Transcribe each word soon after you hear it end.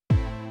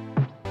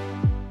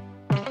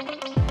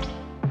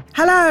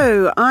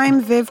Hello, I'm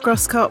Viv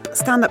Groskop,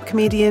 stand-up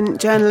comedian,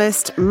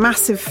 journalist,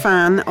 massive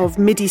fan of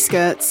midi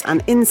skirts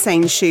and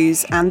insane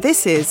shoes, and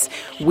this is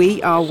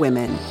We Are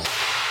Women.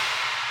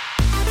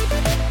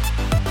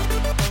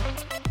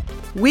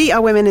 We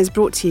Are Women is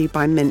brought to you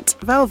by Mint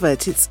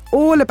Velvet. It's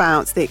all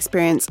about the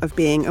experience of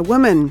being a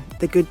woman,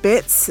 the good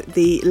bits,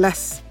 the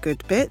less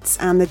good bits,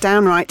 and the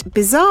downright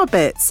bizarre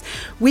bits.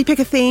 We pick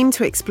a theme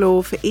to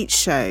explore for each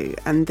show,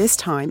 and this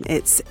time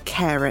it's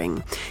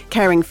caring.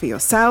 Caring for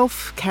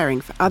yourself,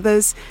 caring for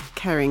others,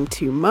 caring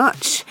too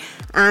much.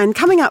 And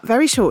coming up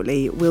very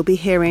shortly, we'll be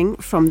hearing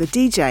from the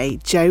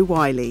DJ, Jo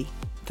Whiley.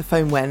 The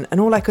phone went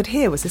and all I could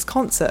hear was this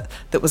concert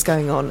that was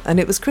going on, and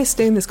it was Chris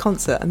doing this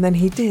concert, and then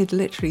he did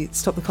literally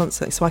stop the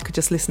concert so I could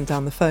just listen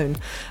down the phone,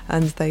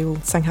 and they all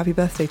sang happy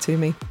birthday to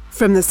me.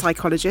 From the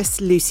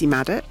psychologist Lucy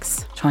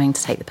Maddox. Trying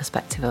to take the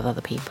perspective of other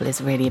people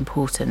is really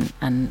important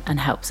and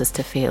helps us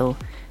to feel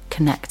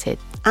connected.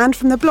 And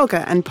from the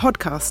blogger and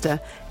podcaster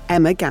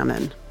Emma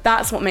Gannon.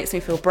 That's what makes me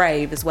feel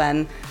brave, is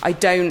when I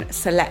don't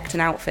select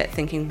an outfit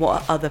thinking,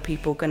 what are other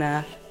people going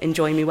to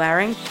enjoy me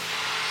wearing?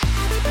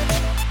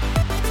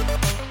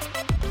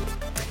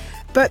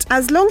 But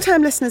as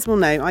long-term listeners will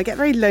know, I get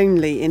very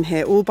lonely in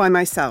here all by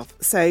myself.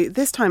 So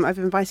this time I've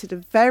invited a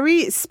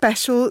very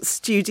special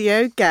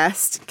studio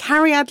guest,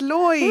 Cariad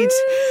Lloyd.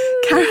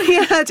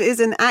 Cariad is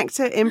an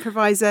actor,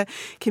 improviser,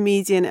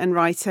 comedian and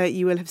writer.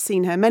 You will have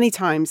seen her many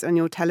times on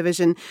your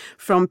television,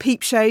 from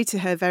Peep Show to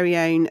her very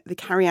own The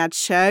Cariad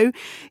Show.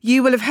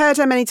 You will have heard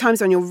her many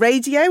times on your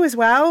radio as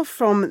well,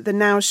 from The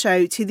Now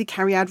Show to The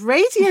Cariad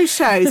Radio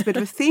Show. There's a bit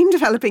of a theme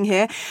developing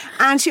here.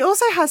 And she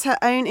also has her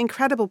own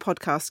incredible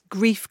podcast,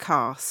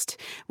 Griefcast,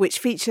 which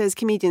features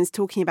comedians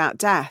talking about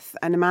death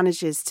and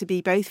manages to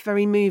be both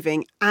very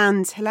moving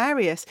and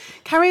hilarious.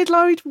 Cariad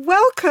Lloyd,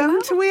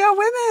 welcome to We Are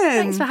Women.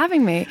 Thanks for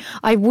having me.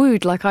 I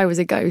wooed like I was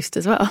a ghost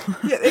as well.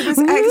 Yeah, it was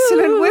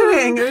excellent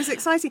wooing. It was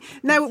exciting.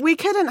 Now, we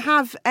couldn't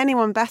have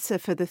anyone better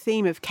for the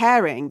theme of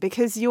caring,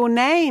 because your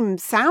name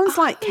sounds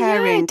like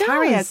caring.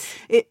 Yeah, it does.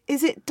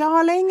 Is it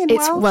darling in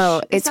Welsh?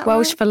 Well, it's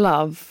Welsh right? for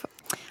love.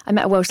 I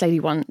met a Welsh lady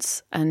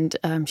once and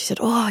she said,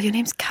 "Oh, your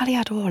name's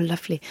Cariad, oh,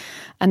 lovely."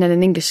 And then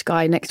an English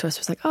guy next to us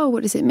was like, "Oh,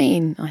 what does it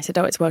mean?" And I said,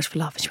 "Oh, it's Welsh for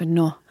love." And she went,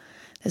 "No,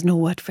 there's no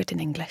word for it in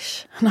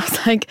English." And I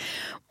was like,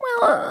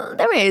 "Well,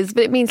 there is,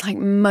 but it means like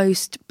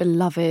most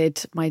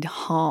beloved, my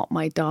heart,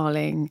 my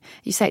darling."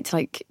 You say it to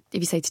like,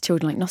 if you say to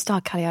children like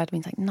Nostar Cariad, it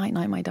means like night,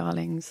 night, my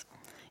darlings.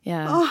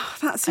 Yeah. Oh,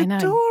 that's I know.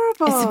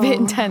 Adorable. It's a bit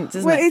intense,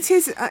 isn't it? Well, it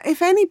is.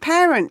 If any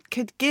parent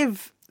could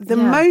give the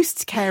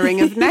most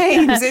caring of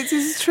names, it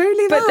is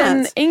truly But that.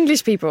 then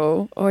English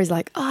people are always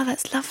like, "Oh,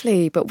 that's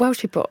lovely." But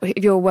Welsh people,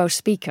 if you're a Welsh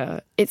speaker,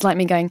 it's like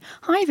me going,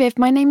 "Hi, Viv,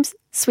 my name's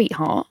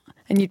Sweetheart,"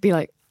 and you'd be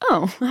like,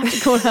 "Oh, I have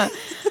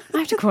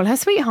to call her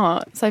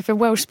Sweetheart." So for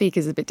Welsh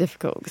speakers, it's a bit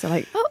difficult because they're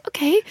like, "Oh,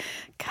 okay,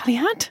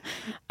 Cariad,"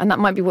 and that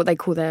might be what they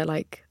call their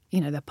like, you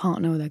know, their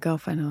partner or their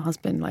girlfriend or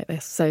husband like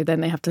this. So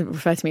then they have to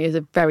refer to me as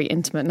a very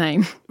intimate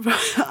name.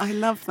 Right, I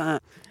love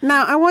that.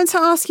 Now, I want to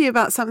ask you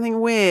about something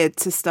weird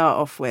to start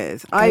off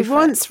with. I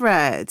once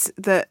read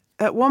that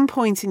at one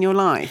point in your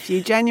life,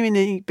 you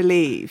genuinely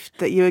believed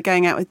that you were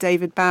going out with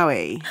David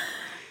Bowie.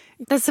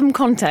 There's some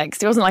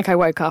context. It wasn't like I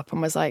woke up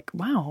and was like,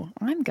 "Wow,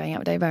 I'm going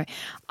out with David Bowie."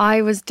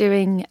 I was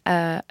doing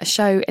a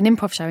show, an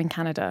improv show in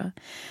Canada,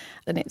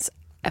 and it's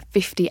a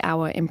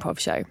 50-hour improv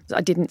show.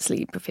 I didn't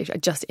sleep, I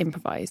just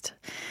improvised.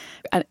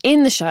 And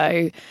in the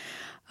show,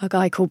 a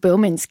guy called Bill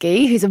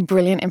Minsky, who's a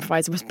brilliant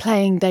improviser, was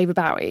playing David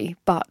Bowie,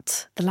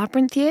 but the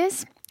Labyrinth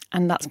Years.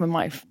 And that's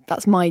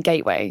my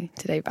gateway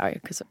to David Bowie,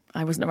 because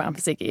I wasn't around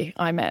for Ziggy.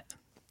 I met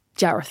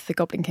Jareth, the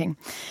Goblin King.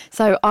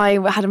 So I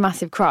had a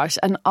massive crush.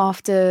 And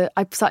after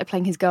I started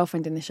playing his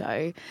girlfriend in the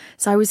show,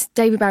 so I was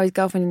David Bowie's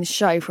girlfriend in the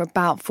show for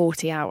about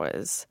 40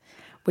 hours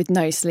with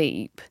no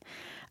sleep.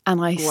 And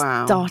I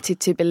started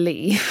to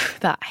believe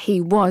that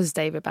he was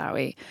David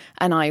Bowie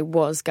and I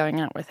was going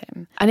out with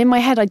him. And in my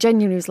head, I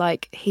genuinely was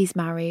like, he's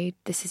married.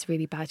 This is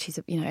really bad. She's,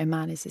 a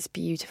man is this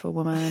beautiful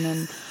woman.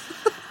 And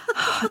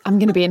I'm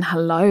going to be in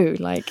hello.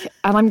 Like,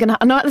 and at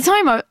the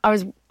time I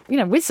was,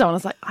 with someone, I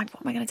was like,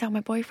 what am I going to tell my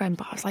boyfriend?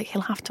 But I was like,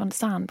 he'll have to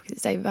understand because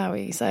it's David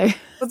Bowie. So,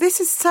 well,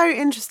 this is so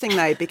interesting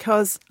though,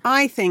 because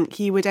I think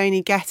you would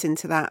only get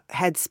into that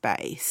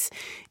headspace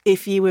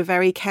if you were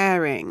very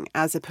caring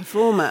as a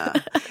performer.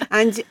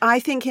 And I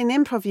think in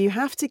improv you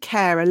have to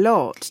care a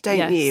lot,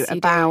 don't you,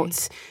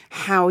 about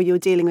how you're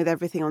dealing with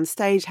everything on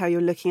stage, how you're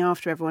looking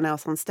after everyone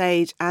else on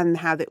stage, and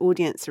how the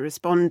audience are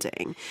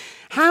responding.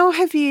 How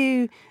have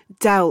you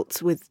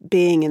dealt with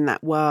being in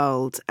that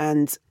world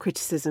and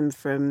criticism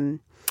from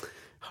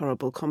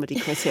horrible comedy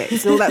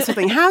critics and all that sort of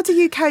thing? How do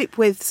you cope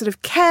with sort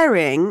of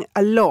caring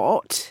a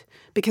lot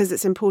because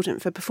it's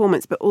important for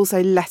performance, but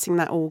also letting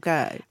that all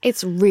go?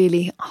 It's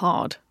really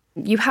hard.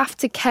 You have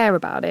to care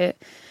about it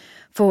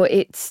for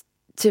it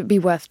to be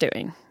worth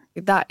doing.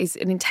 That is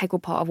an integral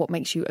part of what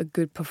makes you a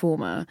good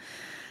performer.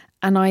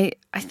 And I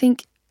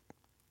think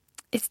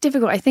it's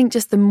difficult. I think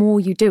just the more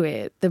you do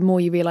it, the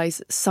more you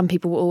realise some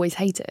people will always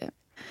hate it.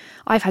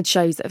 I've had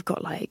shows that have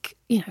got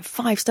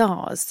 5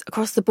 stars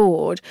across the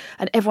board,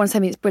 and everyone's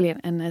telling me it's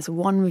brilliant. And there's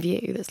one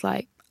review that's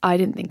like, I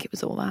didn't think it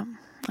was all that.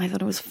 I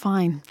thought it was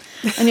fine.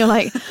 And you're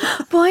like,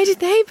 why did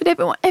they? But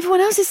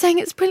everyone else is saying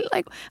it's brilliant.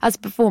 Like, as a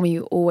performer,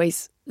 you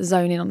always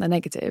zone in on the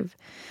negative.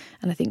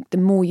 And I think the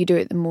more you do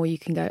it, the more you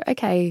can go,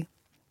 okay,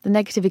 the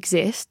negative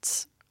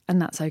exists,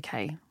 and that's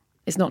okay.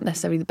 It's not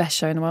necessarily the best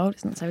show in the world.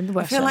 It's not necessarily the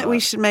worst show in the world. I feel like we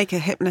should make a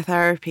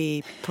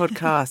hypnotherapy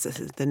podcast. This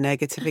is The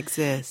Negative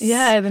Exists.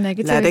 Yeah, the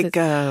negative Let exists. it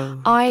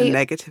go. The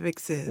negative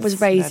exists.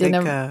 was raised in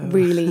a go.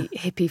 really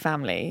hippie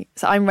family.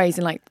 So I'm raised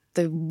in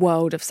the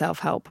world of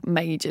self-help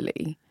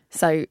majorly.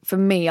 So for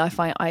me,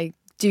 I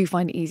do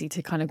find it easy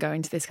to kind of go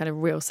into this kind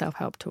of real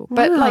self-help talk.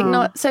 But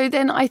not. So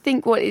then I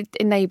think what it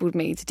enabled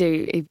me to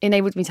do, it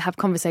enabled me to have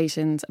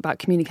conversations about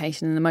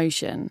communication and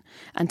emotion,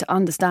 and to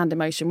understand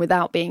emotion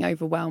without being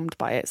overwhelmed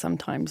by it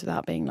sometimes,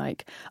 without being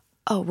like,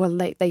 oh, well,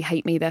 they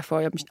hate me,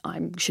 therefore I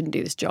shouldn't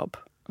do this job.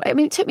 I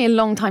mean, it took me a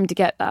long time to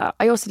get that.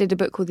 I also did a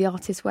book called The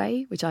Artist's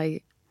Way, which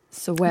I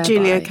swear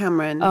Julia by.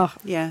 Cameron. Oh,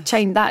 yeah.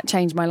 That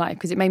changed my life,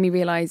 because it made me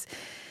realise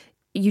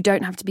you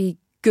don't have to be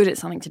good at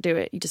something to do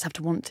it. You just have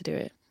to want to do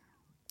it.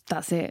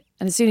 That's it.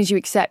 And as soon as you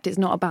accept it's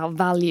not about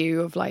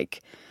value of whatever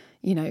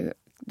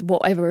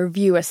a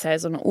reviewer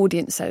says or an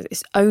audience says,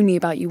 it's only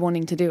about you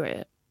wanting to do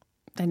it,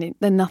 then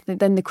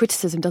the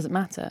criticism doesn't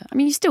matter. I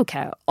mean, you still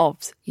care.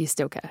 You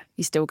still care.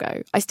 You still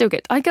go.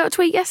 I got a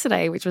tweet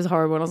yesterday which was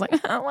horrible, and I was like, why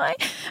have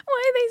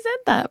they said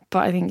that?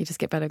 But I think you just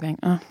get better going,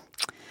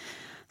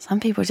 some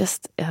people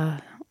just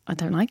I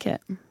don't like it.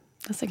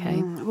 That's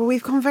okay. Well,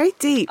 we've gone very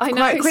deep I know,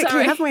 quite quickly,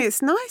 sorry. haven't we?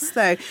 It's nice,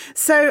 though.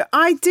 So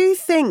I do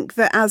think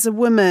that as a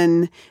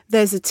woman,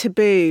 there's a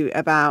taboo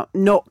about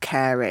not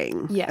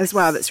caring as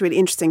well. That's really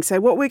interesting. So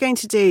what we're going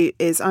to do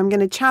is I'm going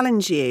to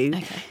challenge you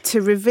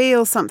to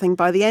reveal something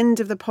by the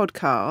end of the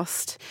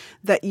podcast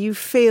that you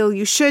feel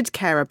you should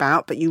care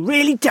about, but you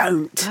really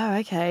don't. Oh,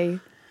 okay.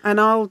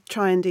 And I'll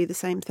try and do the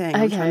same thing.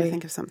 I'm trying to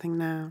think of something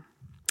now.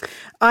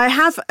 I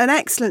have an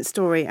excellent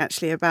story,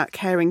 actually, about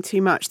caring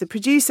too much. The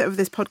producer of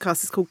this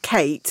podcast is called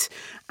Kate,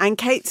 and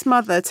Kate's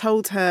mother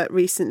told her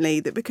recently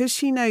that because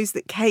she knows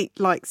that Kate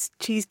likes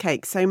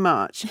cheesecake so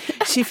much,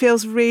 she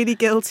feels really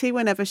guilty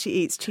whenever she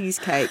eats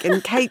cheesecake,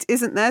 and Kate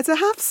isn't there to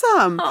have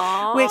some,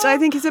 which I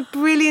think is a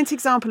brilliant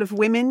example of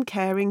women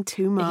caring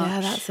too much.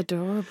 Yeah, that's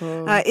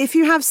adorable. If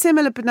you have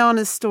similar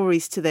bananas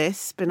stories to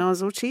this,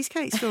 bananas or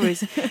cheesecake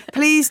stories,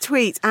 please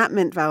tweet at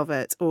Mint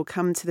Velvet or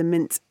come to the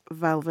Mint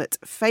Velvet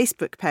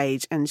Facebook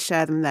page and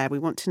share them there. We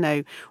want to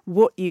know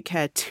what you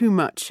care too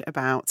much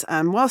about.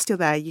 Whilst you're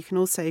there, you can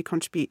also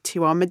contribute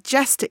to our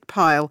majestic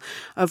pile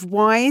of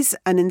wise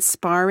and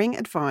inspiring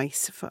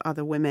advice for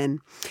other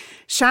women.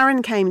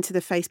 Sharon came to the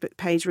Facebook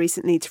page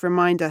recently to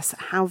remind us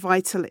how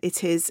vital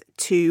it is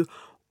to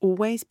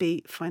always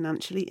be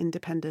financially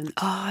independent.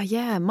 Oh,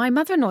 yeah. My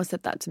mother-in-law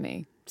said that to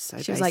me. So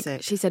she basic.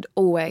 was she said,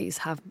 always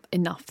have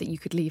enough that you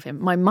could leave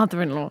him. My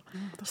mother-in-law.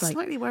 That's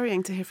slightly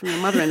worrying to hear from your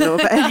mother-in-law.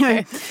 But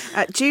anyway,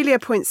 Julia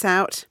points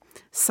out,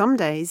 some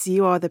days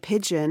you are the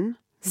pigeon,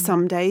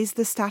 some days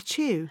the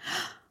statue.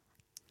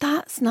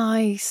 That's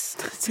nice.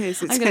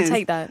 It I'm going to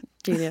take that,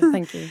 Julia.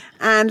 Thank you.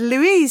 And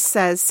Louise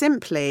says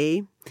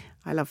simply,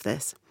 I love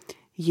this,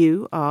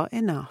 you are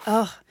enough.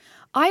 Oh,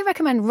 I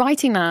recommend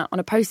writing that on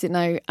a Post-it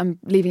note and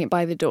leaving it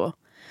by the door.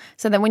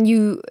 So that when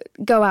you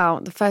go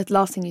out, the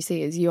last thing you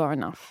see is you are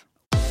enough.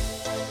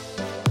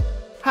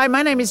 Hi,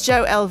 my name is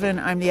Jo Elvin.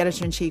 I'm the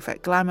editor-in-chief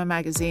at Glamour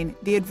magazine.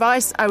 The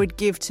advice I would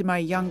give to my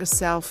younger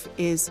self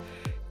is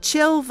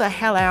chill the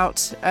hell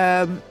out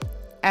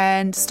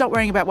and stop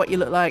worrying about what you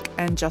look like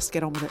and just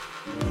get on with it.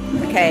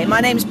 Okay,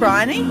 my name's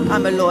Bryony.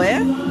 I'm a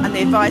lawyer, and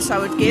the advice I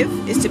would give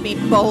is to be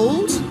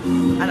bold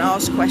and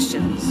ask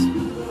questions.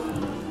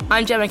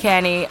 I'm Gemma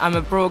Kearney. I'm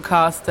a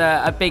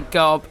broadcaster, a big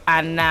gob,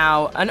 and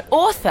now an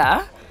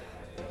author.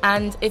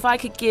 And if I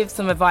could give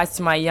some advice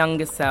to my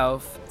younger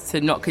self,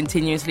 to not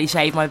continuously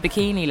shave my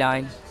bikini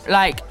line.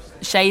 Like,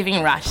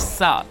 shaving rash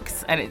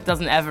sucks, and it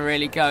doesn't ever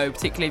really go,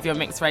 particularly if you're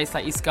mixed race,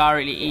 like you scar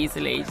really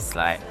easily.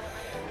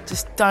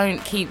 Just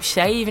don't keep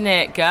shaving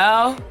it,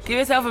 girl. Give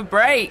yourself a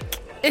break.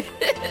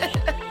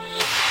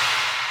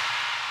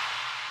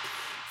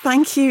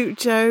 Thank you,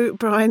 Jo,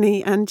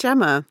 Bryony and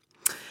Gemma.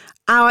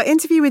 Our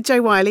interview with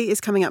Jo Whiley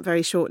is coming up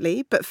very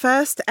shortly, but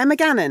first, Emma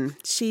Gannon.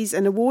 She's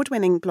an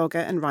award-winning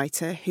blogger and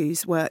writer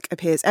whose work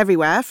appears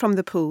everywhere, from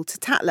The Pool to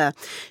Tatler.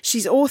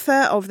 She's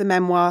author of the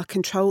memoir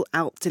Control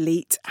Alt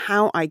Delete: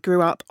 How I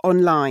Grew Up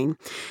Online.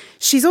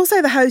 She's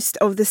also the host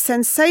of the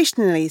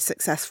sensationally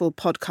successful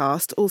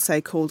podcast,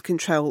 also called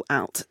Control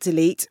Alt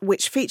Delete,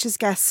 which features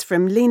guests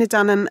from Lena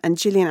Dunham and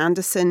Gillian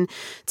Anderson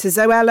to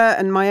Zoella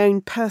and my own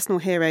personal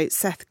hero,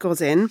 Seth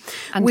Godin.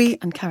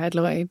 And Carrie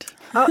Lloyd.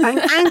 Oh,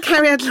 and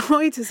Carrie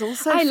Lloyd has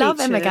also I featured. love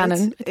Emma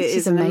Gannon. It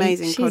is an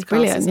amazing podcast, She's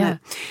brilliant, isn't it?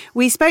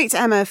 We spoke to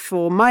Emma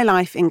for My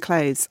Life in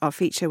Clothes, our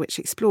feature which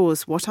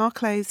explores what our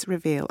clothes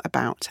reveal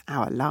about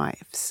our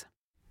lives.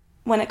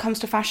 when it comes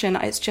to fashion,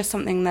 it's just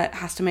something that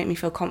has to make me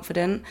feel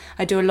confident.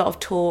 I do a lot of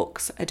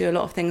talks. I do a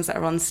lot of things that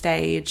are on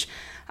stage.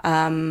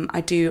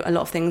 I do a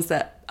lot of things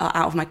that are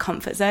out of my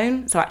comfort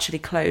zone. So actually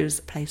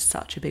clothes play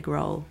such a big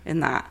role in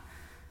that.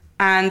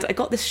 And I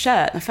got this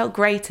shirt and I felt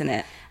great in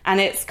it. And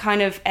it's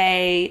kind of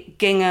a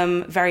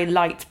gingham, very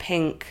light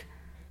pink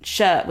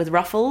shirt with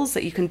ruffles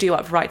that you can do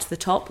up right to the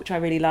top, which I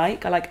really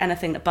like. I like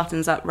anything that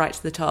buttons up right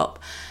to the top.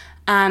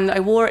 And I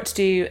wore it to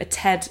do a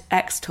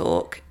TEDx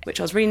talk, which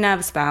I was really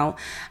nervous about.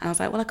 And I was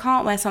like, well, I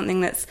can't wear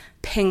something that's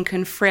pink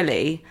and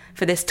frilly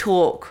for this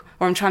talk,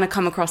 or I'm trying to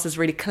come across as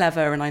really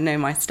clever and I know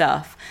my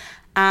stuff.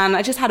 And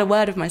I just had a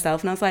word of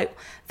myself, and I was like,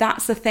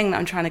 that's the thing that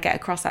I'm trying to get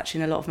across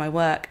actually in a lot of my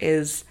work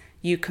is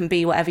you can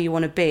be whatever you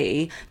want to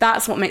be.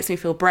 That's what makes me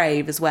feel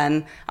brave, is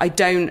when I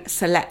don't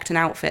select an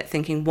outfit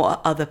thinking what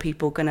are other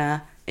people going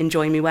to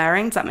enjoy me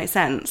wearing. Does that make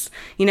sense?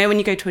 You know, when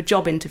you go to a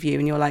job interview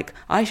and you're like,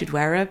 I should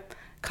wear a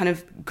kind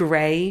of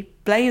grey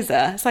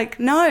blazer. It's like,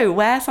 no,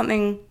 wear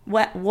something,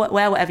 wear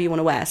whatever you want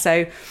to wear.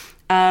 So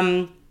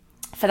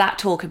for that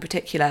talk in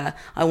particular,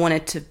 I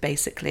wanted to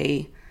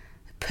basically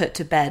put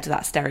to bed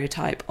that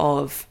stereotype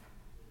of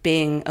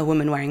being a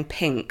woman wearing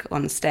pink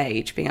on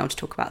stage, being able to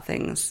talk about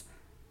things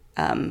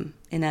in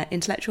an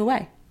intellectual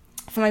way.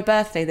 For my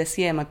birthday this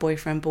year, my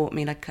boyfriend bought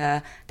me like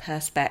a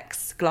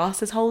Perspex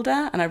glasses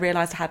holder, and I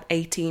realised I had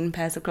 18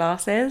 pairs of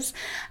glasses.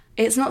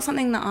 It's not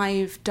something that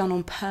I've done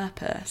on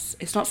purpose.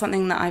 It's not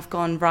something that I've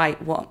gone, right,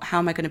 how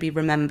am I going to be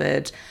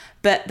remembered?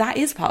 But that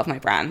is part of my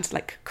brand.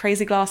 Like,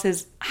 crazy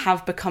glasses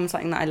have become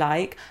something that I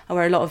like. I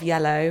wear a lot of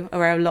yellow. I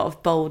wear a lot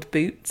of bold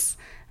boots.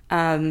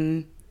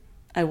 I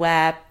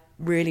wear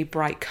really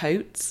bright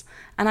coats.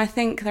 And I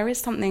think there is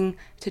something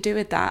to do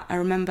with that. I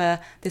remember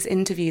this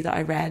interview that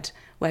I read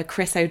where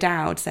Chris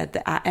O'Dowd said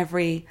that at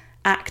every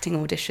acting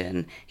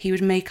audition he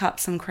would make up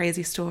some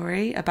crazy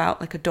story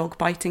about like a dog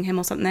biting him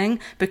or something,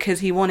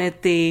 because he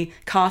wanted the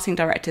casting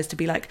directors to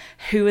be like,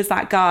 who is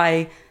that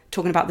guy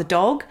talking about the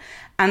dog?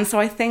 And so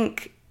I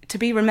think to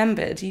be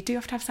remembered, you do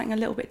have to have something a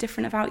little bit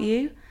different about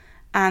you.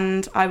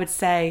 And I would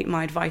say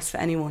my advice for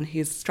anyone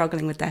who's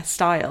struggling with their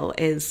style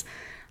is,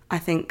 I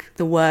think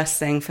the worst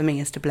thing for me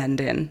is to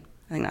blend in.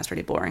 I think that's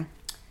really boring.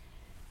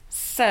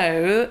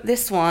 So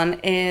this one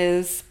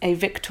is a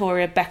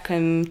Victoria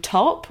Beckham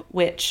top,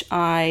 which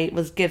I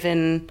was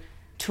given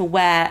to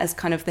wear as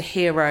kind of the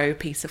hero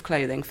piece of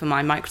clothing for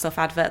my Microsoft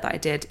advert that I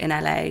did in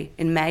LA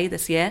in May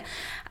this year.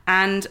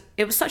 And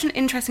it was such an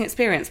interesting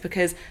experience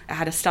because I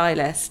had a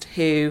stylist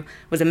who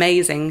was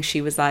amazing.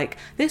 She was like,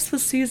 this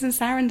was Susan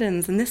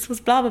Sarandon's and this was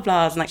blah, blah,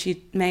 blah. And like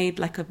she made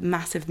like a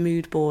massive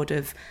mood board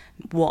of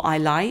what I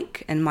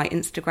like and my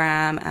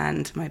Instagram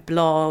and my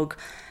blog.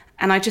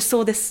 And I just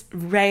saw this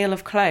rail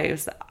of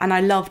clothes and I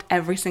loved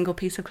every single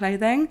piece of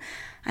clothing.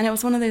 And it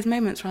was one of those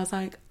moments where I was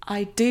like,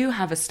 I do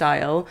have a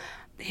style.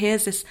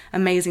 Here's this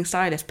amazing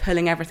stylist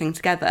pulling everything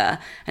together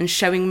and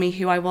showing me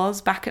who I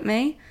was back at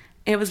me.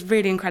 It was a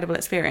really incredible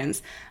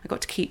experience. I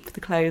got to keep the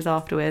clothes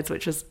afterwards,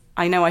 which was,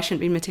 I know I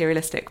shouldn't be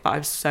materialistic, but I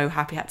was so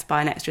happy I had to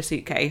buy an extra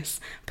suitcase,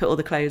 put all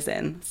the clothes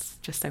in. I was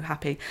just so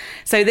happy.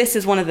 So this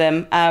is one of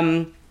them.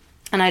 And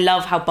I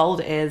love how bold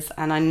it is.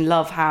 And I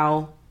love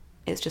how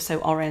it's just so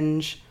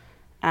orange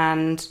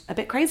and a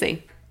bit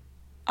crazy.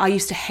 I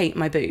used to hate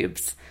my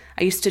boobs.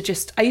 I used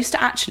to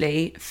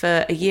actually,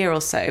 for a year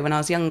or so when I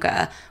was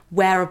younger,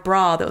 wear a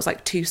bra that was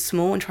like too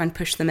small and try and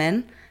push them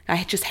in.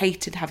 I just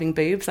hated having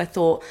boobs. I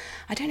thought,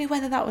 I don't know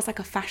whether that was like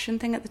a fashion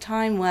thing at the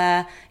time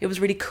where it was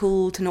really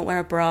cool to not wear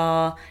a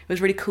bra. It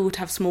was really cool to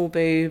have small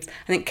boobs.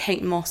 I think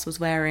Kate Moss was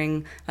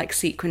wearing like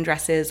sequin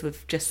dresses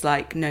with just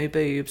like no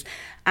boobs.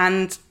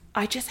 And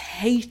I just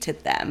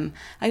hated them.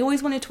 I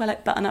always wanted to wear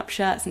like button-up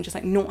shirts and just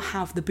like not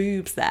have the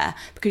boobs there,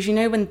 because you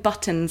know when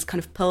buttons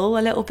kind of pull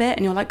a little bit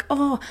and you're like,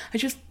 oh, I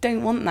just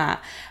don't want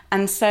that.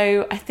 And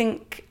so I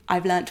think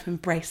I've learned to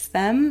embrace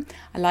them.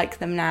 I like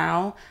them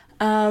now.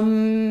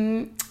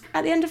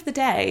 At the end of the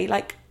day,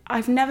 like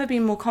I've never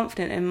been more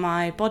confident in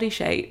my body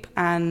shape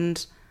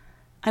and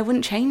I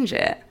wouldn't change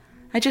it.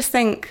 I just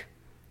think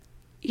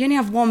you only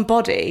have one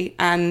body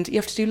and you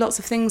have to do lots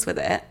of things with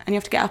it, and you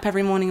have to get up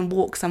every morning and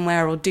walk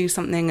somewhere or do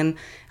something, and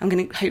I'm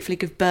going to hopefully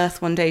give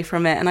birth one day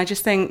from it. And I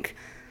just think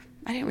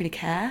I don't really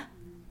care.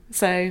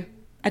 So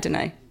I don't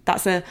know.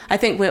 I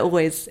think we're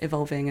always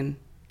evolving and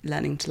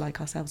learning to like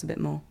ourselves a bit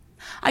more.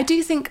 I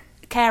do think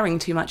caring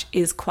too much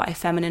is quite a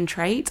feminine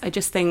trait. I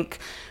just think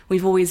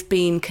we've always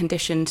been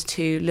conditioned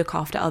to look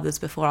after others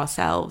before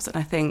ourselves. And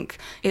I think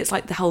it's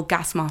like the whole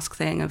gas mask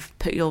thing of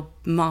put your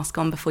mask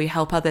on before you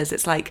help others.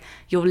 It's like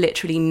you're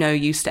literally no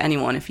use to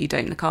anyone if you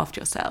don't look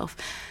after yourself.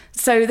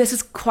 So this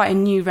is quite a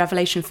new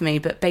revelation for me,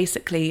 but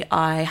basically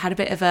I had a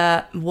bit of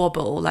a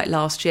wobble like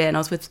last year, and I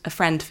was with a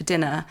friend for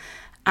dinner.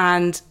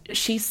 And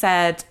she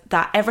said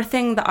that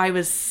everything that I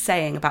was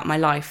saying about my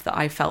life that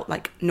I felt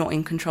like not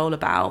in control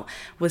about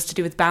was to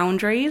do with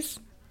boundaries.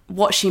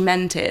 What she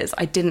meant is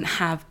I didn't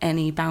have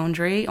any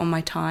boundary on my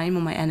time,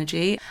 on my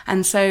energy.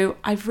 And so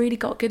I've really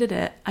got good at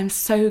it. I'm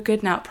so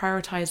good now at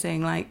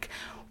prioritising like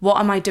what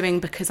am I doing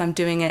because I'm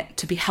doing it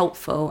to be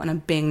helpful and I'm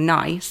being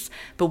nice,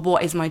 but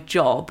what is my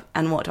job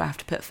and what do I have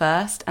to put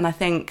first? And I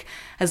think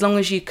as long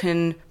as you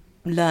can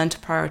learn to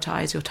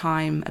prioritise your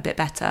time a bit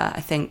better,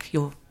 I think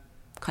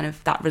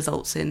that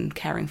results in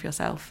caring for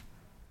yourself.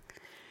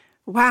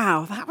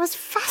 Wow, that was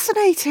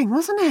fascinating,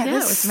 wasn't it? Yeah,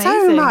 There's it was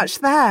so amazing. much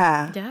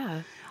there.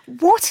 Yeah.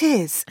 What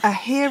is a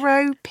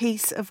hero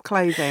piece of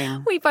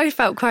clothing? We both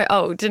felt quite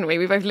old, didn't we?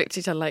 We both looked at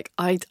each other like,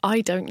 I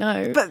don't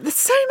know. But there's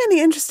so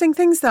many interesting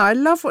things there. I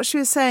love what she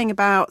was saying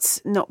about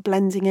not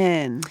blending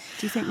in. Do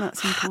you think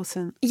that's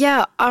important?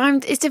 Yeah,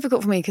 it's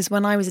difficult for me because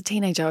when I was a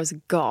teenager, I was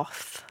a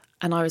goth.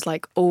 And I was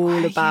like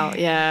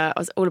I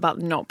was all about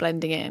not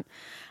blending in.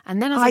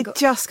 And then I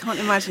just can't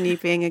imagine you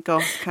being a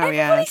goth, Carrie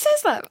Ann. Everybody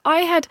says that.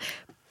 I had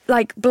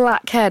like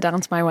black hair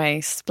down to my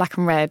waist, black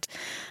and red.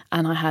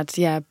 And I had,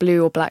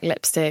 blue or black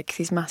lipstick,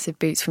 these massive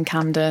boots from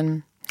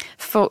Camden.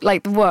 Full,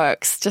 like the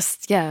works,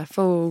 just,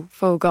 full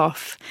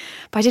goth.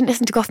 But I didn't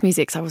listen to goth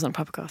music, so I wasn't a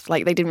proper goth.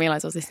 Like, they didn't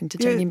realise I was listening to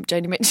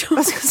Joni Mitchell. I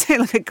was going to say,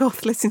 like a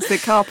goth listening to the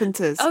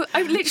Carpenters. Oh,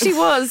 I literally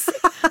was,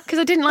 because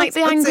I didn't like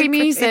the angry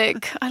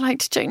music. I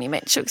liked Joni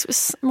Mitchell because it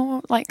was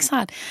more, like,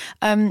 sad.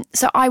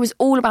 So I was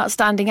all about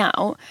standing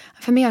out.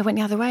 For me, I went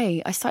the other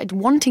way. I started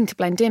wanting to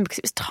blend in because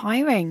it was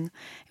tiring.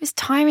 It was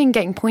tiring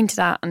getting pointed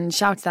at and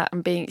shouted at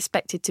and being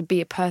expected to be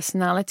a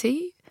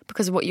personality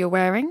because of what you're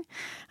wearing.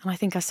 And I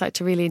think I started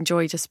to really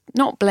enjoy just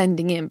not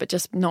blending in, but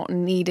just not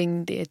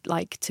needing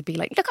to be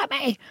like, look at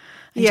me.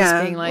 And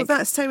just being like, well,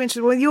 that's so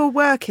interesting. Well, your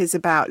work is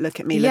about look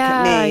at me, look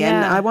at me.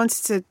 And I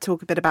wanted to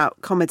talk a bit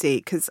about comedy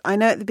because I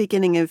know at the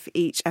beginning of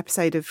each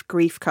episode of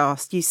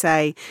Griefcast, you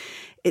say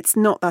it's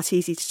not that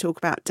easy to talk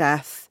about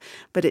death,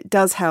 but it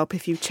does help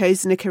if you've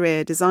chosen a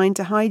career designed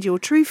to hide your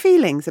true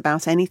feelings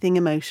about anything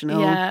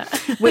emotional,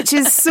 which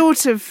is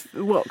sort of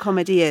what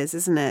comedy is,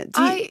 isn't it?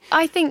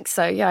 I think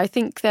so, yeah. I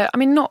think that, I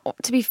mean, not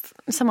to be,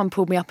 someone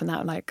pulled me up on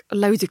that, like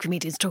loads of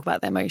comedians talk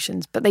about their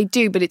emotions, but they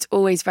do, but it's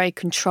always very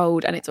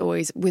controlled and it's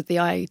always with the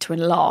eye to a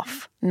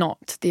laugh,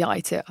 not the eye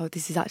to,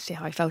 this is actually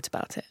how I felt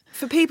about it.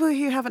 For people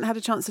who haven't had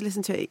a chance to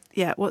listen to it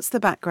yet, what's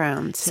the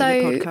background to the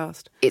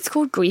podcast? It's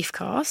called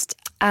Griefcast.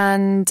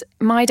 And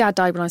my dad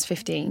died when I was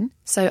 15.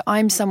 So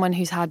I'm someone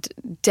who's had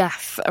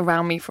death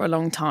around me for a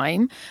long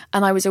time.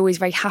 And I was always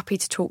very happy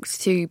to talk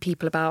to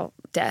people about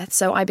death.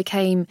 So I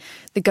became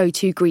the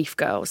go-to grief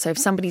girl. So if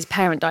somebody's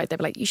parent died, they'd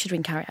be like, you should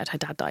ring Carrie Ann, her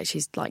dad died.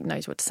 She's like,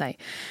 knows what to say.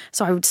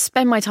 So I would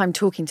spend my time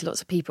talking to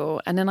lots of people.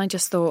 And then I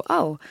just thought,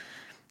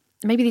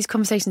 maybe these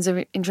conversations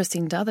are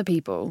interesting to other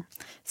people.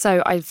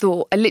 So I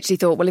literally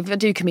thought, well, if I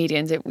do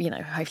comedians,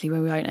 hopefully I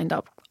won't end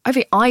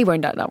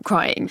up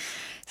crying.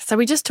 So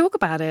we just talk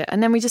about it.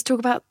 And then we just talk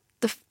about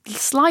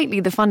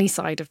the funny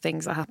side of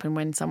things that happen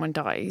when someone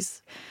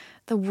dies.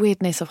 The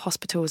weirdness of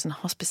hospitals and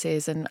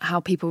hospices and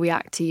how people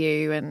react to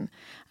you. And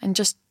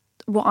just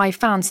what I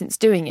found since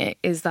doing it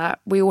is that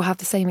we all have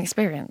the same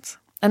experience.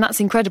 And that's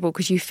incredible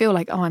because you feel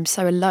like, I'm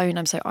so alone,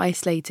 I'm so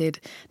isolated,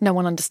 no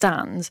one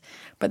understands.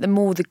 But the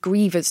more the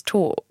grievers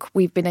talk,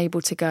 we've been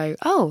able to go,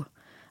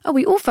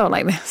 we all felt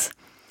like this.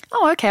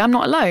 Oh, okay, I'm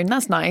not alone.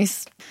 That's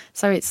nice.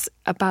 So it's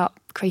about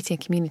creating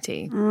a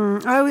community.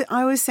 I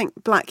always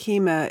think black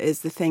humour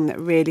is the thing that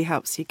really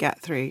helps you get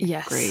through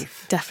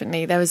grief.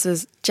 Definitely. There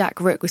was Jack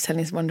Rook was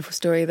telling this wonderful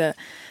story that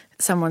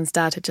someone's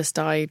dad had just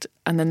died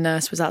and the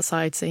nurse was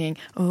outside singing,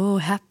 "Oh,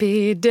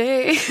 happy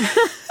day."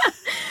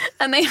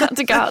 And they had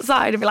to go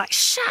outside and be like,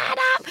 "Shut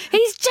up,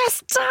 he's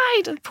just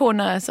died." The poor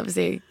nurse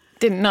obviously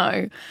didn't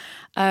know.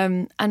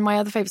 And my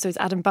other favourite story is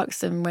Adam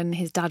Buxton. When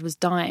his dad was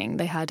dying,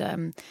 they had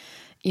a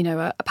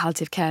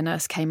palliative care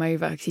nurse came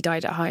over because he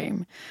died at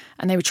home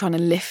and they were trying to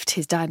lift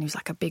his dad and he was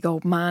like a big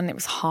old man. It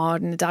was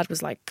hard and the dad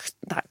was like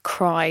that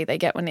cry they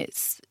get when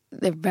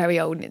they're very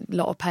old and in a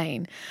lot of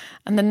pain.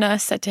 And the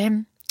nurse said to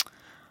him,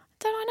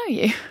 "Don't I know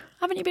you?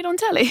 Haven't you been on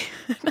telly?"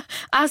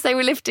 As they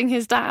were lifting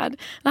his dad.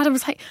 And Adam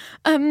was like,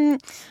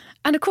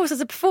 and of course, as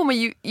a performer,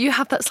 you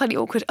have that slightly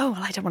awkward,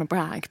 I don't want to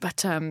brag,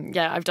 but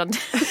I've done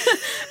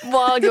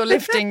while you're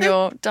lifting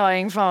your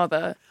dying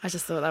father. I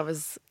just thought that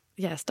was,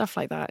 stuff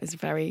like that is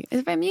very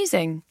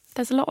amusing.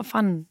 There's a lot of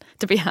fun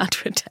to be had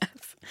with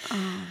death.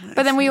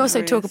 But then we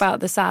also talk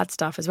about the sad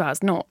stuff as well.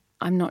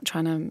 I'm not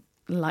trying to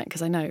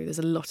because I know there's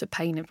a lot of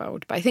pain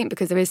involved, but I think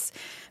because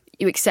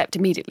you accept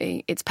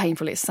immediately, it's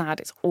painful, it's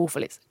sad, it's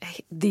awful, it's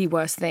the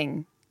worst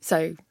thing.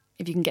 So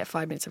if you can get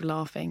 5 minutes of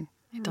laughing,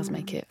 it does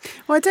make it.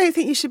 Well, I don't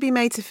think you should be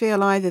made to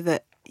feel either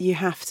that you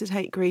have to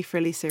take grief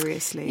really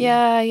seriously.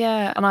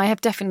 Yeah. And I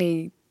have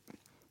definitely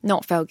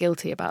not felt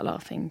guilty about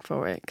laughing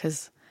for it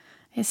because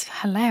it's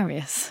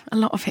hilarious. A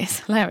lot of it is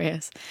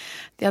hilarious.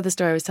 The other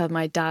story I was telling,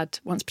 my dad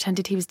once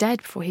pretended he was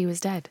dead before he was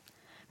dead.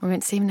 We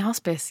went to see him in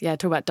hospice. Yeah,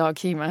 talk about dark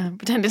humour.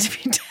 Pretended to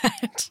be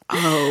dead.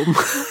 Oh,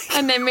 my.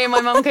 And then me and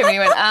my mum came in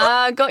and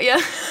went, got ya.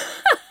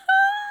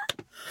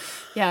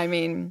 Yeah, I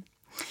mean,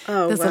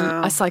 Oh, There's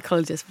wow. a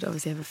psychologist would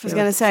obviously have a I field. was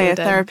going to say, a field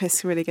day.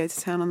 therapist can really go to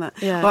town on that.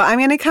 Yeah. Well, I'm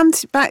going to come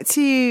back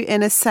to you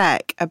in a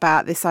sec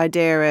about this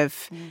idea of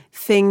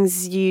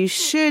things you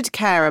should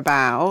care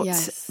about,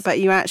 Yes. but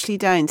you actually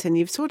don't. And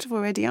you've sort of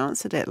already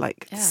answered it,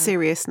 like Yeah.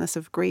 seriousness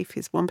of grief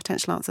is one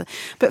potential answer.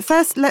 But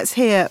first, let's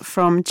hear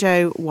from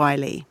Jo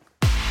Whiley.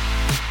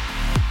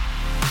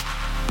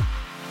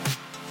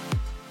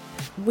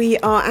 We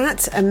are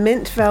at a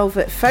mint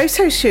velvet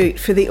photo shoot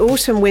for the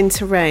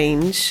autumn-winter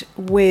range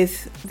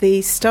with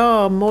the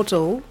star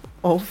model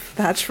of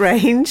that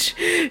range,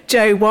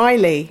 Jo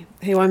Whiley,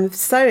 who I'm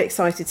so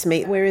excited to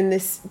meet. We're in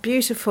this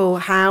beautiful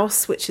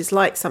house, which is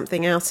like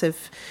something out of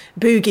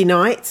Boogie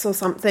Nights or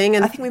something.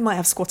 And I think we might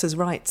have squatters'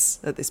 rights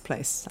at this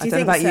place. do you I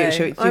don't know think about you. so?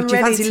 Should, I'm do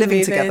you ready fancy to living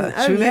move together?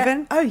 in. Should we live yeah.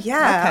 in? Oh,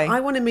 yeah. Okay. I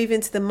want to move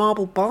into the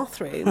marble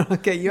bathroom.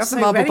 Okay, you have the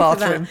So marble ready for that.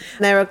 bathroom.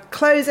 There are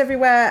clothes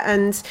everywhere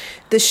and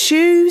the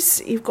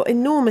shoes. You've got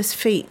enormous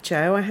feet,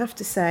 Jo, I have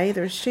to say.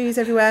 There are shoes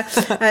everywhere.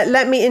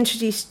 Let me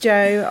introduce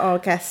Jo, our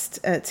guest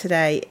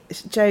today.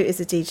 Jo is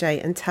a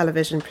DJ and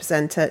television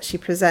presenter. She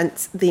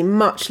presents the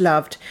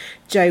much-loved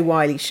Jo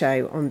Whiley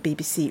Show on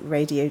BBC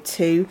Radio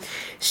 2.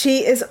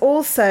 She is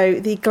also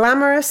the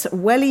glamorous,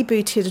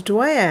 welly-booted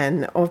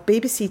doyenne of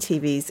BBC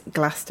TV's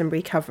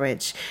Glastonbury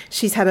coverage.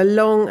 She's had a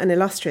long and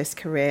illustrious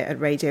career at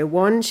Radio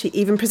 1. She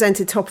even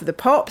presented Top of the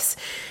Pops.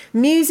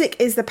 Music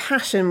is the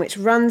passion which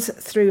runs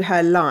through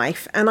her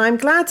life, and I'm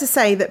glad to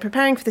say that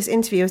preparing for this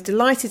interview, I was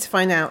delighted to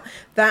find out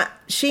that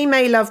she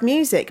may love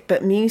music,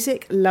 but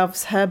music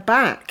loves her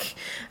back.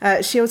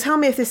 She'll tell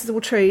me if this is all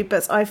true,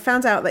 but I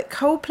found out that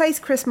Coldplay's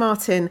Chris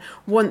Martin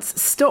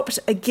once stopped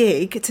a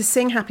gig to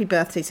sing Happy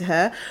Birthday to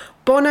her.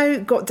 Bono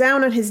got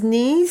down on his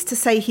knees to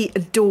say he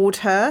adored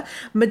her.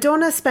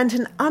 Madonna spent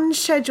an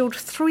unscheduled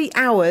 3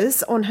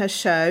 hours on her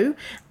show.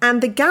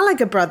 And the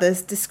Gallagher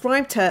brothers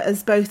described her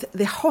as both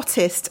the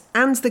hottest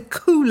and the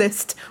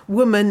coolest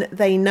woman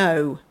they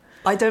know.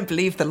 I don't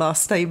believe the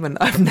last statement.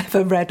 I've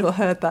never read or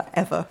heard that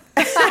ever.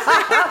 Well,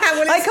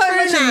 I can't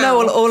imagine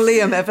Noel or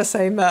Liam ever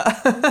saying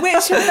that.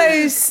 Which of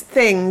those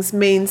things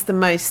means the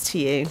most to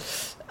you?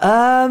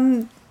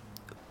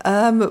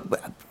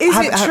 Is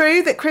it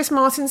true that Chris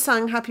Martin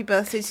sang Happy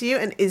Birthday to you,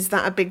 and is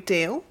that a big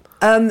deal?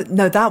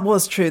 No, that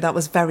was true. That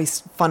was very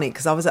funny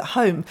because I was at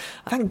home.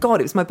 Thank God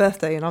it was my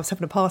birthday and I was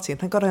having a party, and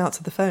thank God I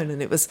answered the phone,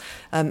 and it was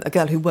a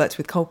girl who worked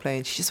with Coldplay,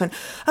 and she just went,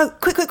 "Oh,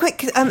 quick!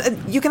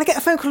 You're going to get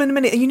a phone call in a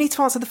minute. You need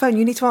to answer the phone.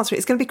 You need to answer it.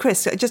 It's going to be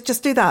Chris.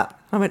 Just do that."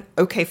 I went,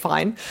 "Okay,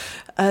 fine,"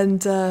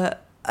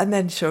 and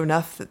then, sure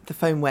enough, the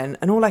phone went,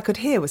 and all I could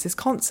hear was this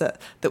concert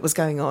that was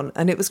going on,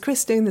 and it was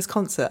Chris doing this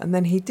concert, and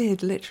then he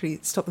did literally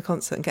stop the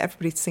concert and get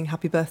everybody to sing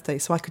Happy Birthday,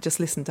 so I could just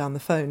listen down the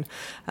phone,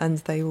 and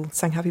they all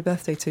sang Happy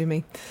Birthday to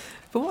me.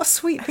 But what a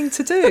sweet thing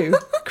to do.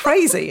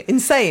 Crazy,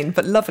 insane,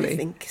 but lovely. I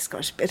think he's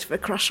got a bit of a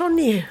crush on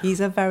you.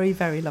 He's a very,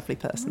 very lovely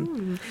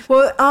person.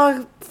 Well,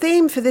 our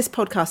theme for this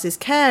podcast is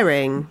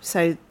caring,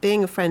 so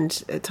being a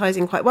friend ties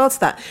in quite well to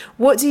that.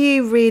 What do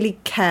you really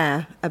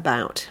care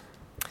about?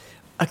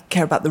 I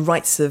care about the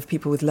rights of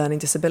people with learning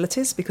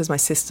disabilities because my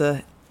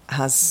sister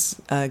has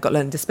got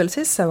learning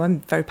disabilities, so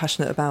I'm very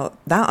passionate about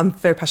that. I'm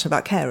very passionate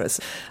about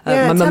carers.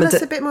 Yeah, my tell mum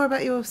us a bit more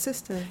about your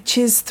sister.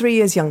 She's 3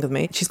 years younger than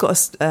me. She's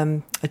got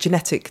a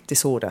genetic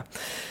disorder.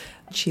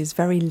 She's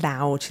very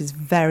loud, she's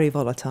very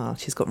volatile,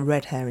 she's got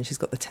red hair and she's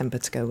got the temper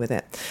to go with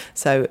it.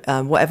 So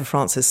whatever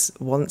Frances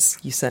wants,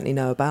 you certainly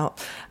know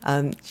about.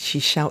 She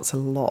shouts a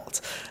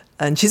lot.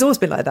 And she's always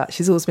been like that.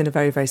 She's always been a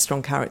very, very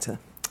strong character.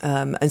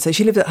 And so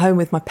she lived at home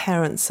with my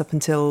parents up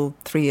until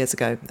 3 years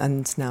ago,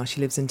 and now she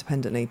lives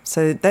independently.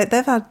 So they've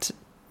had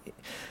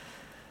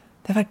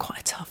quite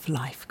a tough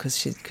life because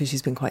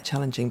she's been quite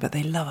challenging, but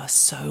they love her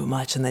so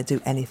much and they do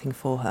anything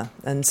for her.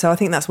 And so I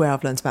think that's where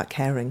I've learned about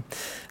caring.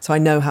 So I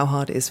know how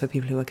hard it is for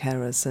people who are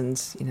carers,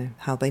 and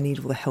how they need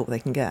all the help they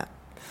can get.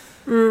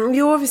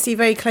 You're obviously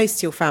very close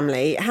to your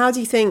family. How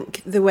do you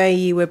think the way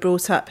you were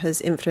brought up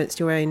has influenced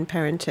your own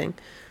parenting?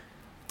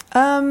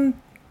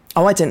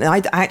 I don't know.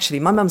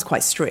 Actually, my mum's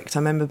quite strict. I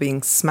remember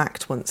being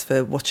smacked once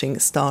for watching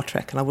Star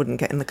Trek, and I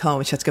wouldn't get in the car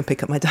when she had to go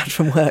pick up my dad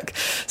from work.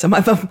 So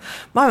my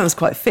mum's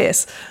quite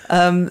fierce.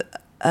 And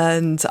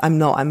I'm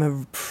not. I'm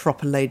a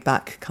proper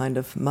laid-back kind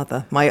of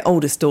mother. My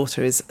oldest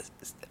daughter is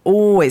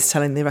always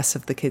telling the rest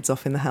of the kids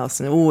off in the house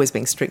and always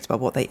being strict about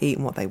what they eat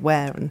and what they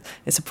wear. And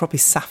it's a proper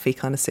sappy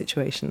kind of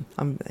situation.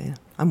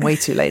 I'm way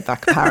too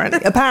laid-back,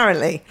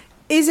 apparently.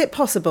 Is it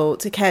possible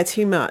to care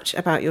too much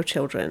about your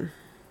children?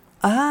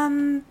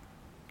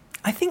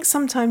 I think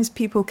sometimes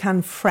people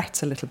can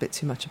fret a little bit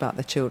too much about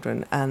their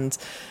children, and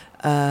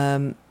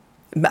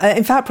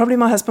in fact, probably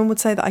my husband would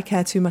say that I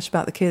care too much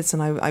about the kids,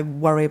 and I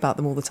worry about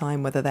them all the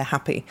time, whether they're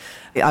happy.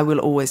 I will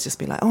always just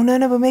be like, "Oh no,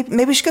 well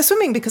maybe we should go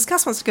swimming because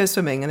Cass wants to go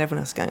swimming," and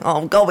everyone else is going,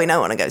 "Oh God, we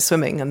don't want to go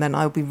swimming," and then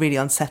I'll be really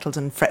unsettled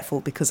and fretful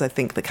because I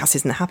think that Cass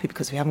isn't happy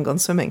because we haven't gone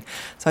swimming.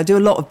 So I do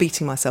a lot of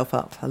beating myself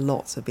up,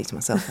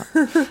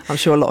 I'm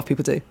sure a lot of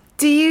people do.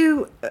 Do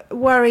you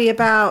worry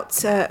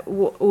about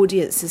what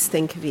audiences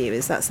think of you?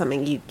 Is that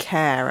something you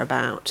care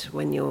about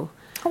when you're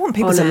I want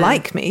people to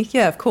like me,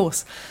 yeah, of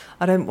course.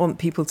 I don't want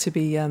people to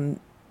be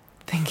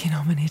thinking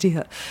I'm an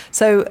idiot.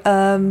 So,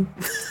 who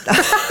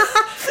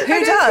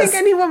I don't does? think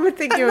anyone would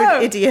think you're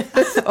an idiot.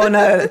 Oh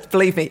no,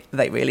 believe me,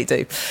 they really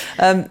do.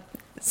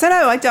 So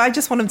no, I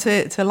just want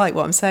them to like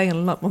what I'm saying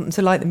and want them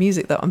to like the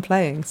music that I'm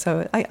playing.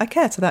 So I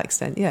care to that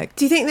extent, yeah.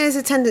 Do you think there's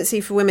a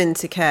tendency for women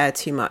to care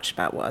too much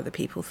about what other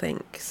people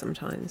think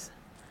sometimes?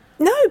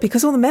 No,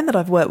 because all the men that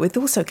I've worked with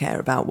also care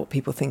about what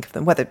people think of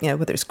them. Whether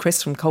it's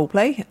Chris from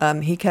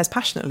Coldplay, he cares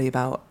passionately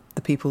about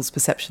the people's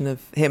perception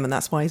of him, and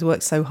that's why he's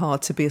worked so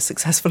hard to be as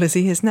successful as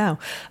he is now.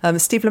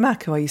 Steve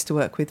Lamacq, who I used to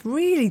work with,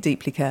 really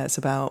deeply cares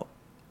about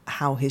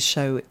how his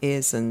show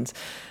is, and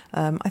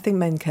I think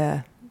men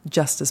care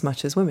just as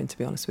much as women, to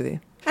be honest with you.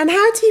 And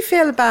how do you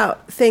feel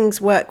about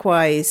things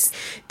work-wise?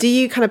 Do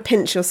you kind of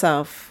pinch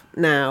yourself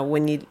now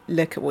when you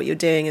look at what you're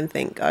doing and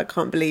think, I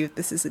can't believe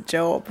this is a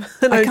job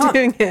and I'm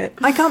doing it?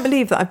 I can't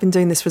believe that I've been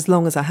doing this for as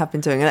long as I have been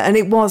doing it, and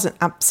it was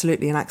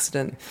absolutely an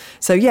accident.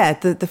 So yeah,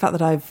 the fact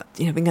that I've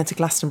been going to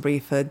Glastonbury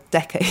for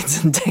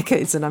decades and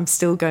decades and I'm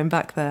still going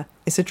back there,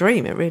 it's a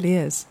dream, it really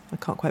is. I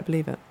can't quite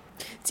believe it.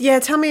 Yeah,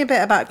 tell me a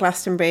bit about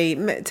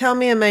Glastonbury. Tell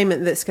me a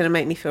moment that's going to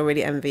make me feel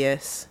really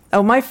envious.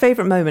 Oh, my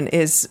favourite moment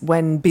is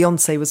when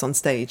Beyonce was on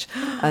stage,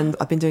 and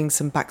I've been doing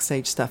some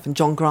backstage stuff, and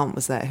John Grant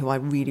was there, who I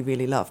really,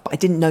 really love, but I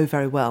didn't know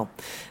very well.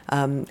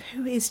 Who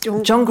is John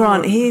Grant? John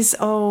Grant, he's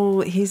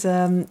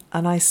a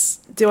nice...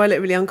 Do I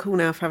look really uncool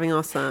now for having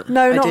asked that?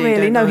 No, not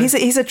really. No, he's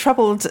a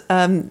troubled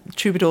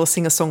troubadour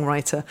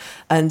singer-songwriter,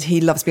 and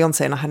he loves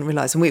Beyonce, and I hadn't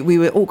realised. And we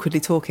were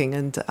awkwardly talking,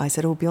 and I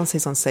said, "Oh,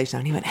 Beyonce's on stage now,"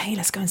 and he went, "Hey,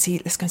 let's go and see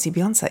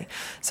Beyonce."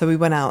 So we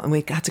went out, and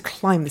we had to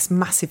climb this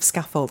massive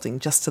scaffolding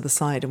just to the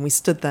side, and we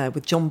stood there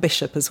with John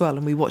Bishop as well,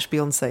 and we watched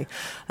Beyonce,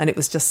 and it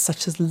was just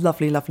such a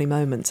lovely, lovely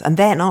moment. And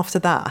then after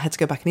that, I had to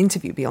go back and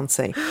interview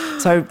Beyonce,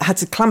 so I had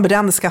to clamber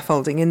down the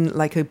scaffolding in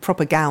like a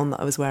proper gown that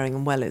I was wearing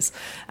and wellies,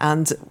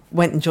 and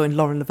went and joined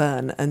Lauren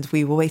Laverne, and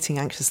we were waiting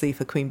anxiously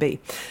for Queen Bee,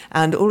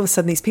 and all of a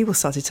sudden these people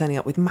started turning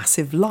up with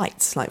massive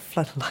lights, like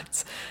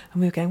floodlights,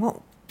 and we were going,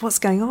 what's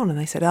going on? And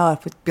they said,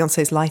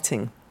 Beyonce's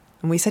lighting.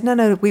 And we said,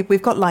 no,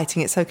 we've got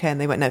lighting, it's okay.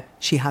 And they went, no,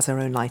 she has her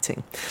own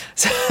lighting.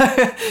 So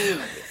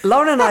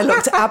Lauren and I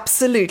looked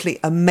absolutely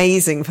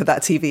amazing for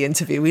that TV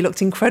interview. We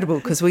looked incredible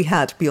because we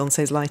had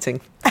Beyonce's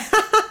lighting.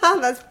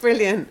 That's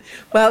brilliant.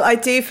 Well, I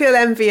do feel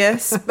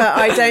envious, but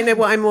I don't know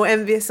what I'm more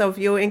envious of,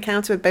 your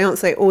encounter with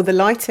Beyonce or the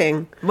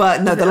lighting.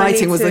 Well, no, the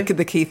lighting was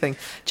the key thing.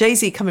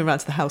 Jay-Z coming around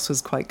to the house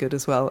was quite good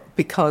as well,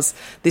 because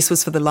this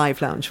was for the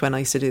Live Lounge, when I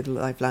used to do the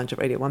Live Lounge at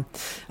Radio 1.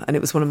 And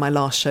it was one of my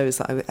last shows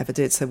that I ever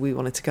did, so we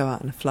wanted to go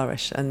out in a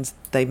flourish. And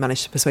they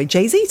managed to persuade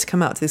Jay-Z to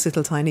come out to this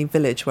little tiny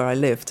village where I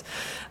lived.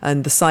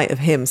 And the sight of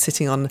him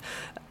sitting on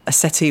a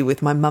settee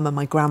with my mum and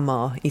my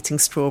grandma eating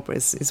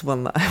strawberries is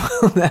one that I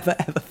will never,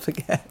 ever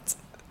forget.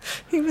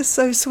 He was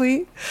so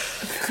sweet.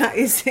 That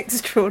is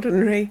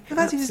extraordinary. The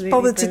fact he just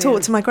bothered to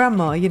talk to my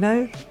grandma,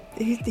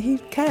 he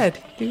cared.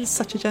 He was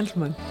such a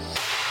gentleman.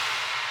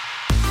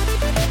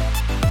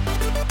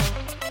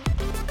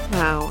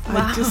 Wow.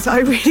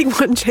 I really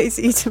want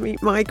Jay-Z to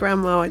meet my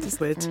grandma. I just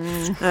would.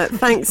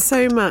 Thanks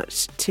so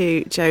much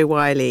to Jo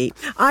Whiley.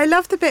 I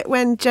love the bit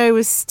when Jo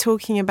was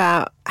talking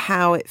about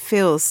how it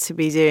feels to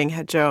be doing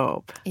her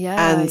job.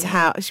 Yeah. And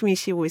how,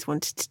 she always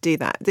wanted to do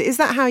that. Is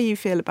that how you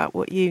feel about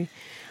what you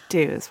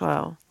do as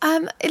well?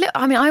 I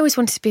always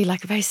wanted to be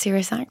like a very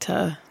serious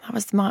actor.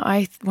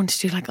 I wanted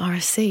to do like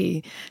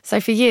RSC. So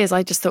for years,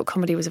 I just thought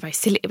comedy was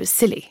It was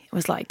silly. It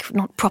was like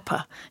not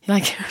proper.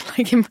 Like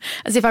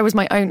as if I was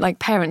my own like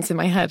parents in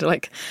my head.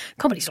 Like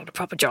comedy's not a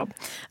proper job.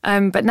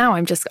 But now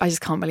I just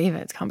can't believe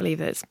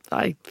it.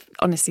 I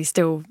honestly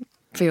still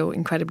feel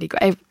incredibly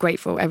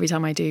grateful every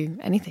time I do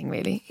anything,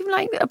 really. Even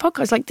like a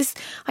podcast like this,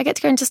 I get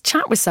to go and just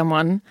chat with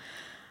someone.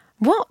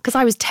 What? Because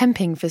I was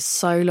temping for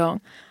so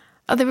long.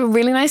 Oh, they were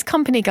really nice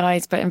company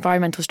guys, but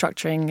environmental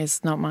structuring is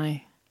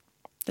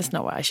that's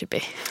not where I should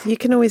be. You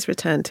can always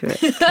return to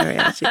it,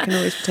 Carrie-Anne. You can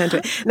always return to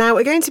it. Now,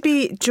 we're going to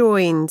be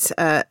joined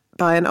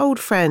by an old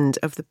friend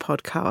of the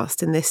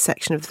podcast in this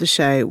section of the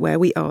show where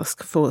we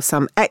ask for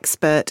some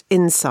expert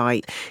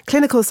insight.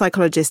 Clinical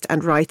psychologist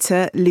and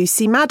writer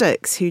Lucy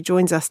Maddox, who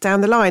joins us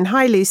down the line.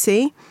 Hi,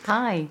 Lucy.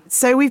 Hi.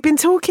 So we've been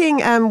talking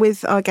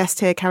with our guest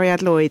here, Carrie-Anne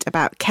Lloyd,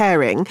 about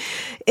caring.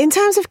 In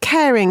terms of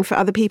caring for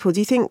other people,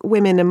 do you think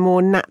women are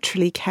more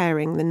naturally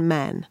caring than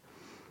men?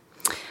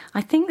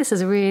 I think this is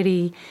a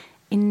really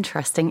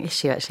interesting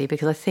issue, actually,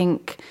 because I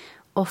think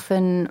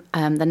often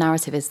the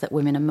narrative is that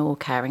women are more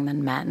caring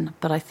than men.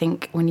 But I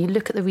think when you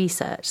look at the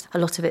research, a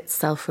lot of it's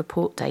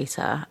self-report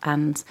data.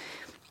 And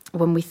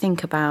when we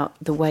think about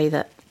the way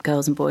that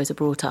girls and boys are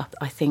brought up,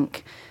 I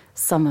think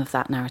some of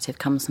that narrative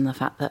comes from the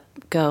fact that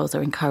girls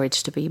are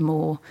encouraged to be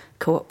more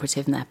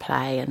cooperative in their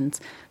play and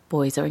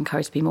boys are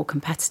encouraged to be more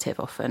competitive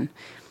often.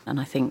 And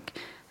I think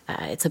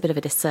it's a bit of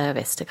a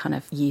disservice to kind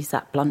of use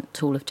that blunt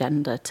tool of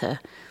gender to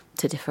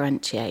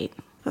differentiate.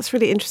 That's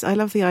really interesting. I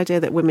love the idea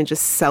that women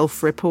just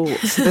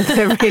self-report that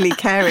they're really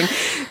caring.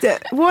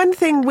 One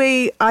thing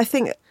I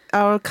think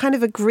are kind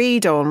of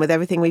agreed on with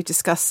everything we've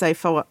discussed so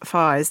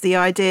far is the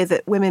idea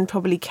that women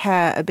probably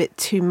care a bit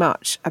too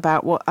much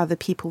about what other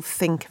people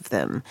think of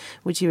them.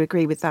 Would you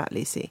agree with that,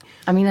 Lucy?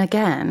 I mean,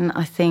 again,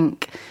 I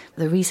think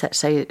the research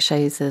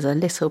shows there's a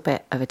little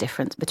bit of a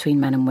difference between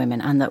men and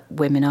women, and that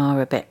women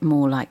are a bit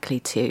more likely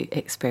to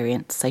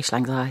experience social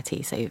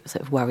anxiety, so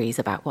sort of worries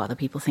about what other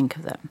people think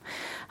of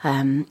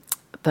them.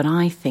 But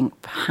I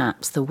think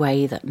perhaps the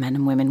way that men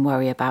and women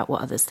worry about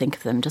what others think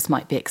of them just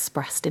might be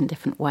expressed in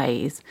different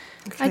ways.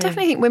 Okay. I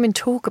definitely think women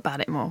talk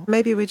about it more.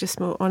 Maybe we're just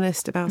more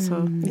honest about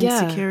our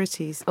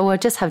insecurities. Or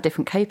just have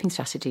different coping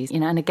strategies,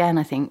 And again,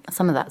 I think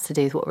some of that's to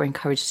do with what we're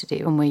encouraged to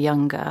do when we're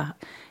younger.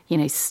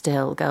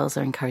 Still girls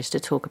are encouraged to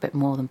talk a bit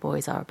more than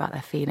boys are about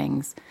their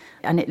feelings.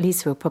 And it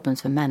leads to real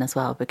problems for men as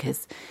well,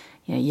 because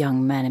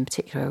young men in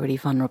particular are a really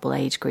vulnerable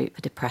age group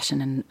for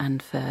depression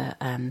and for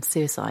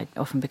suicide,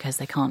 often because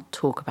they can't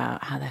talk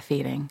about how they're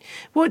feeling.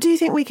 What do you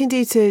think we can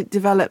do to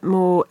develop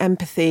more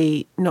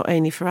empathy, not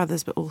only for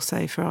others, but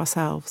also for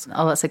ourselves?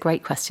 Oh, that's a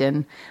great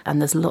question.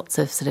 And there's lots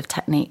of sort of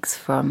techniques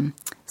from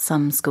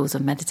some schools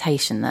of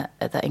meditation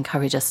that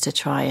encourage us to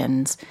try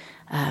and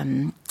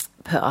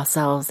put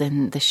ourselves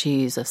in the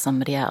shoes of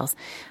somebody else.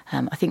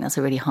 I think that's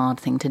a really hard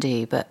thing to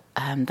do, but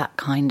that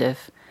kind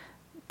of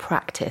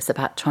practice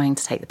about trying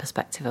to take the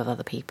perspective of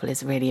other people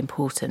is really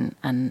important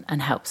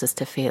and helps us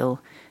to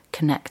feel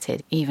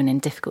connected, even in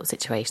difficult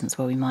situations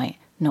where we might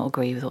not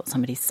agree with what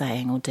somebody's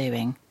saying or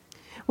doing.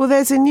 Well,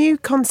 there's a new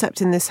concept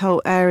in this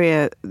whole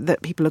area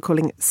that people are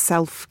calling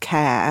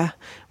self-care,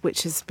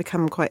 which has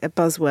become quite a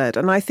buzzword.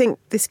 And I think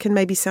this can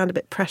maybe sound a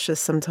bit precious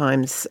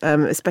sometimes,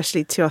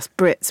 especially to us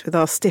Brits with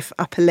our stiff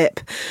upper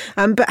lip.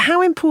 But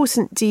how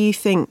important do you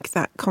think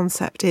that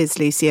concept is,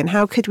 Lucy? And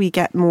how could we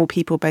get more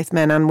people, both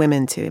men and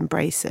women, to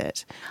embrace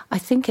it? I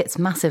think it's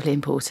massively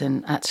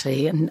important,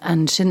 actually,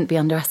 and shouldn't be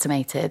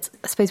underestimated.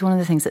 I suppose one of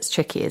the things that's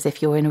tricky is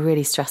if you're in a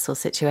really stressful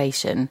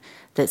situation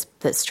that's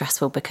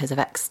stressful because of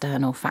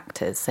external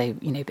factors. So,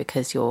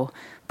 because your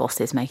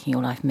boss is making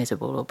your life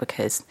miserable, or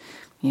because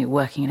you're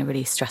working in a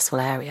really stressful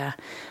area,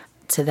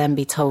 to then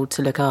be told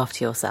to look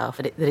after yourself,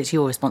 that it's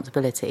your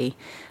responsibility,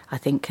 I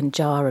think can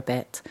jar a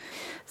bit.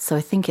 So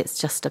I think it's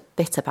just a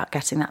bit about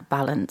getting that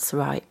balance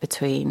right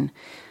between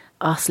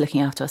us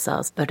looking after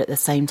ourselves, but at the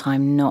same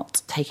time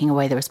not taking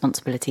away the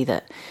responsibility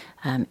that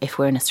if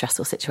we're in a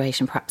stressful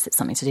situation, perhaps it's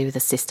something to do with the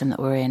system that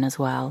we're in as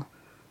well.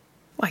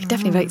 Well, I can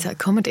definitely relate to that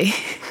comedy,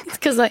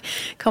 because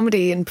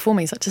comedy and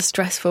performing is such a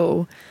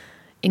stressful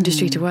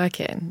industry to work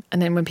in.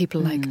 And then when people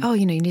are like, oh,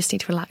 you just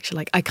need to relax, you're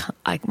like, I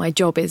can't, my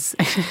job is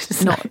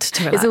not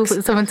to relax. It's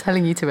also someone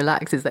telling you to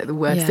relax is like the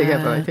worst thing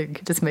ever, I think.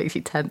 It just makes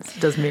you tense. It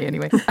does me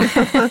anyway.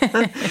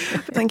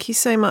 Thank you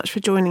so much for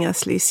joining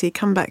us, Lucy.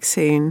 Come back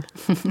soon.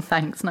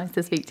 Thanks. Nice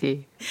to speak to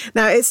you.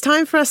 Now, it's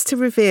time for us to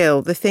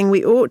reveal the thing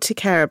we ought to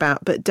care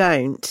about but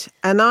don't.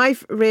 And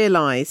I've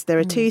realised there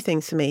are two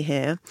things for me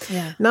here.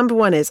 Yeah. Number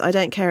one is I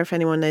don't care if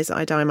anyone knows that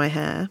I dye my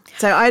hair.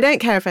 So I don't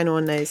care if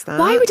anyone knows that.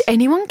 Why would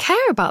anyone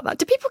care about that?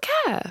 Do people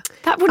care?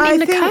 That wouldn't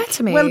even occur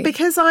to me. Well,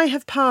 because I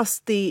have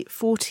passed the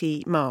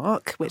 40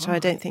 mark, which I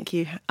don't think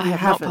you I have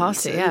haven't, not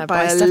passed it,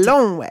 by a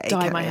long way.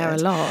 Dye my hair a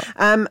lot.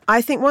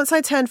 I think once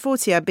I turned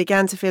 40, I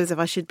began to feel as if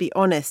I should be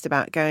honest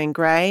about going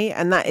grey.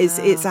 And that is,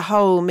 it's a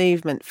whole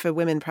movement for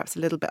women perhaps a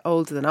little bit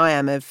older than I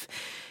am of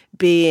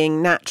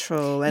being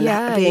natural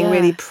and being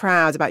really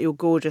proud about your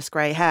gorgeous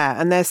grey hair.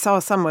 And there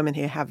are some women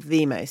who have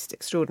the most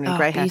extraordinary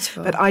grey hair,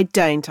 but I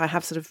don't. I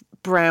have sort of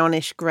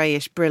brownish,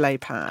 greyish Brillo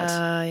pad.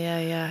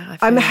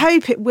 I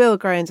hope it will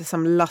grow into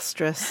some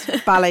lustrous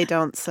ballet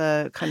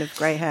dancer kind of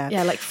grey hair.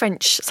 Yeah, like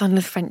French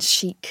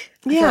chic.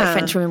 I feel like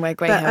French women wear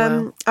grey hair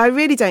well. I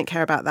really don't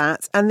care about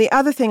that. And the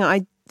other thing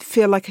I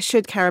feel like I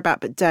should care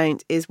about but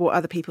don't is what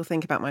other people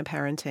think about my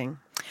parenting.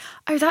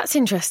 Oh, that's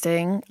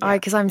interesting.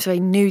 Because I'm very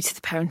new to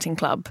the parenting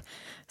club.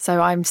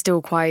 So I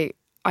still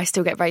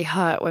get very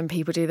hurt when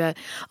people do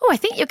I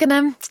think you're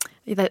going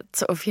to, that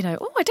sort of,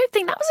 I don't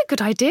think that was a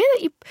good idea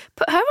that you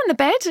put her on the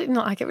bed. And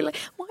I get really like,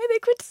 why are they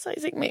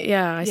criticising me?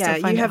 Yeah, I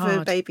still find it hard. You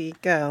have a baby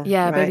girl.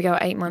 Yeah, right? Baby girl,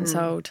 8 months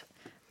old,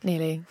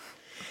 nearly.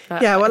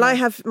 But, I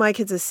have, my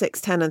kids are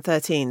 6, 10 and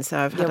 13, so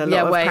I've had a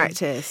lot of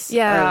practice.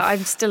 Yeah,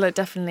 I'm still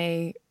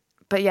definitely,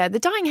 but the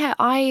dyeing hair,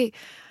 I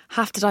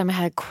have to dye my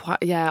hair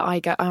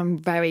I'm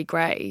very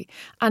grey.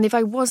 And if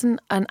I wasn't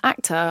an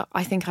actor,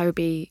 I think I would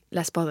be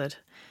less bothered.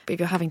 But if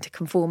you're having to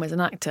conform as an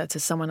actor to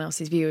someone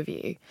else's view of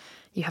you,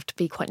 you have to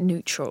be quite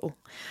neutral.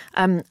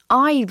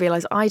 I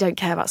realise I don't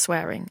care about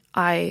swearing.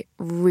 I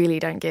really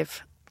don't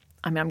give.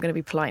 I'm going to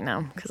be polite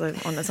now because I'm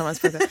on someone's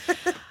program.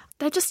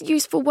 They're just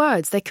useful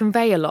words. They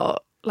convey a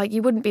lot. Like,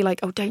 you wouldn't be like,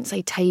 oh, don't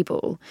say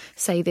table.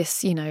 Say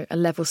this, a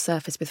level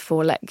surface with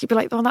 4 legs. You'd be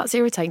like, oh, that's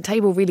irritating.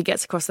 Table really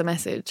gets across the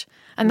message.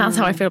 And that's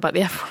how I feel about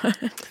the F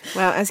word.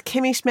 Well, as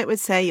Kimmy Schmidt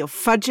would say, you're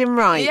fudging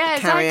right,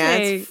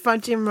 Carrie.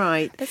 Fudging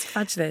right. Let's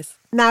fudge this.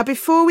 Now,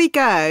 before we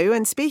go,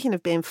 and speaking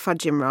of being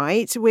fudging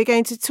right, we're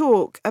going to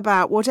talk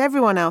about what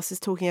everyone else is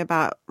talking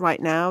about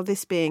right now,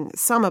 this being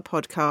Summer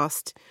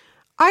Podcast.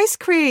 Ice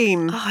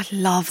cream. Oh, I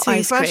love Too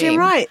ice much. cream.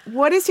 Right.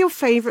 What is your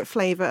favourite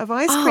flavour of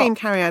ice cream,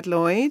 Carrie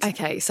Lloyd?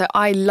 Okay, so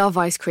I love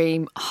ice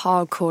cream,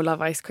 hardcore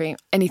love ice cream,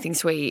 anything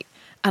sweet.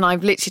 And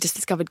I've literally just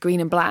discovered Green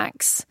and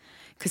Black's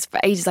because for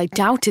ages I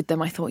doubted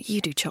them. I thought, you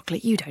do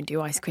chocolate, you don't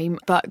do ice cream.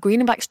 But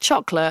Green and Black's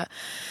chocolate,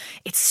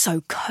 it's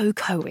so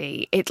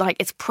cocoa-y.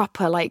 It's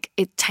proper, like,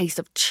 it tastes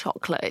of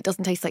chocolate. It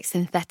doesn't taste like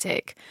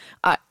synthetic.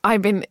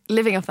 I've been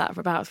living off that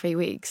for about 3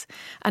 weeks.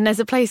 And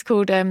there's a place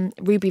called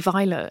Ruby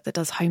Violet that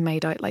does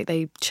homemade, like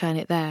they churn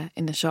it there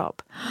in the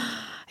shop.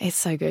 It's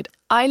so good.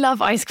 I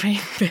love ice cream.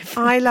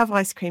 I love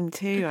ice cream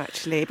too,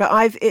 actually.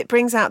 But it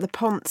brings out the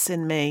Ponce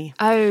in me.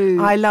 Oh.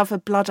 I love a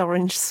blood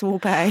orange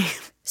sorbet.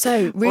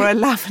 So, or a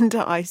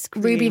lavender ice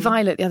cream. Ruby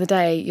Violet the other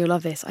day, you'll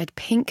love this. I had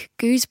pink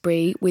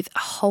gooseberry with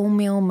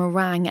wholemeal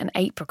meringue and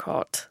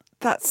apricot.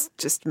 That's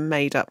just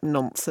made up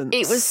nonsense.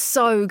 It was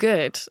so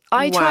good.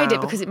 I tried it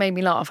Wow. because it made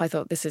me laugh. I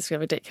thought, this is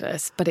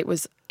ridiculous, but it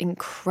was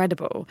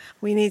incredible.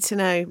 We need to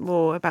know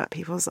more about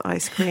people's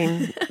ice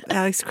cream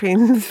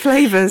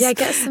flavours. Yeah,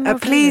 get some more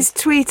please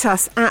tweet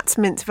us at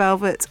Mint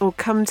Velvet or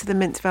come to the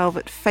Mint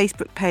Velvet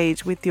Facebook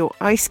page with your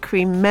ice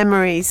cream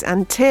memories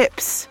and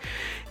tips.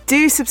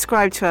 Do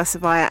subscribe to us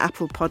via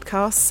Apple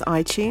Podcasts,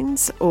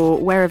 iTunes, or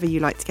wherever you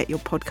like to get your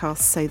podcasts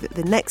so that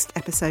the next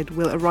episode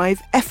will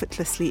arrive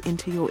effortlessly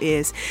into your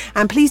ears.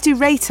 And please do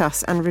rate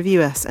us and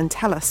review us and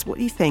tell us what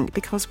you think,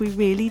 because we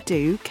really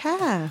do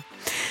care.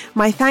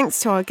 My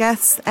thanks to our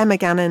guests, Emma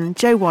Gannon,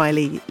 Jo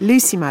Wiley,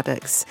 Lucy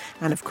Maddox,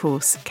 and of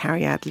course,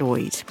 Carrie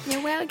Lloyd.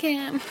 You're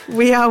welcome.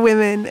 We Are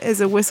Women is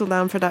a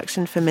Whistledown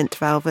production for Mint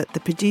Velvet.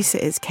 The producer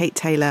is Kate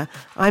Taylor.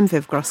 I'm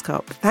Viv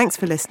Groskop. Thanks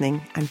for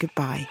listening and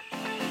goodbye.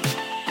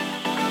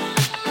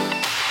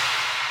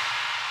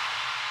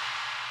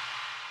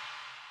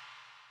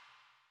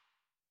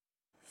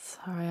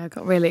 Sorry, I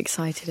got really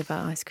excited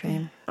about ice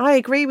cream. I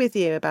agree with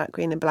you about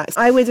Green and Blacks.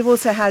 I would have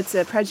also had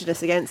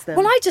prejudice against them.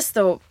 Well, I just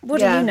thought, what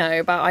do Yeah. you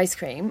know about ice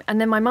cream? And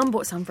then my mum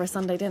bought some for a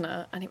Sunday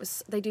dinner, and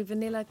they do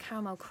vanilla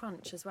caramel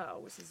crunch as well,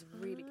 which is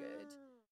really good.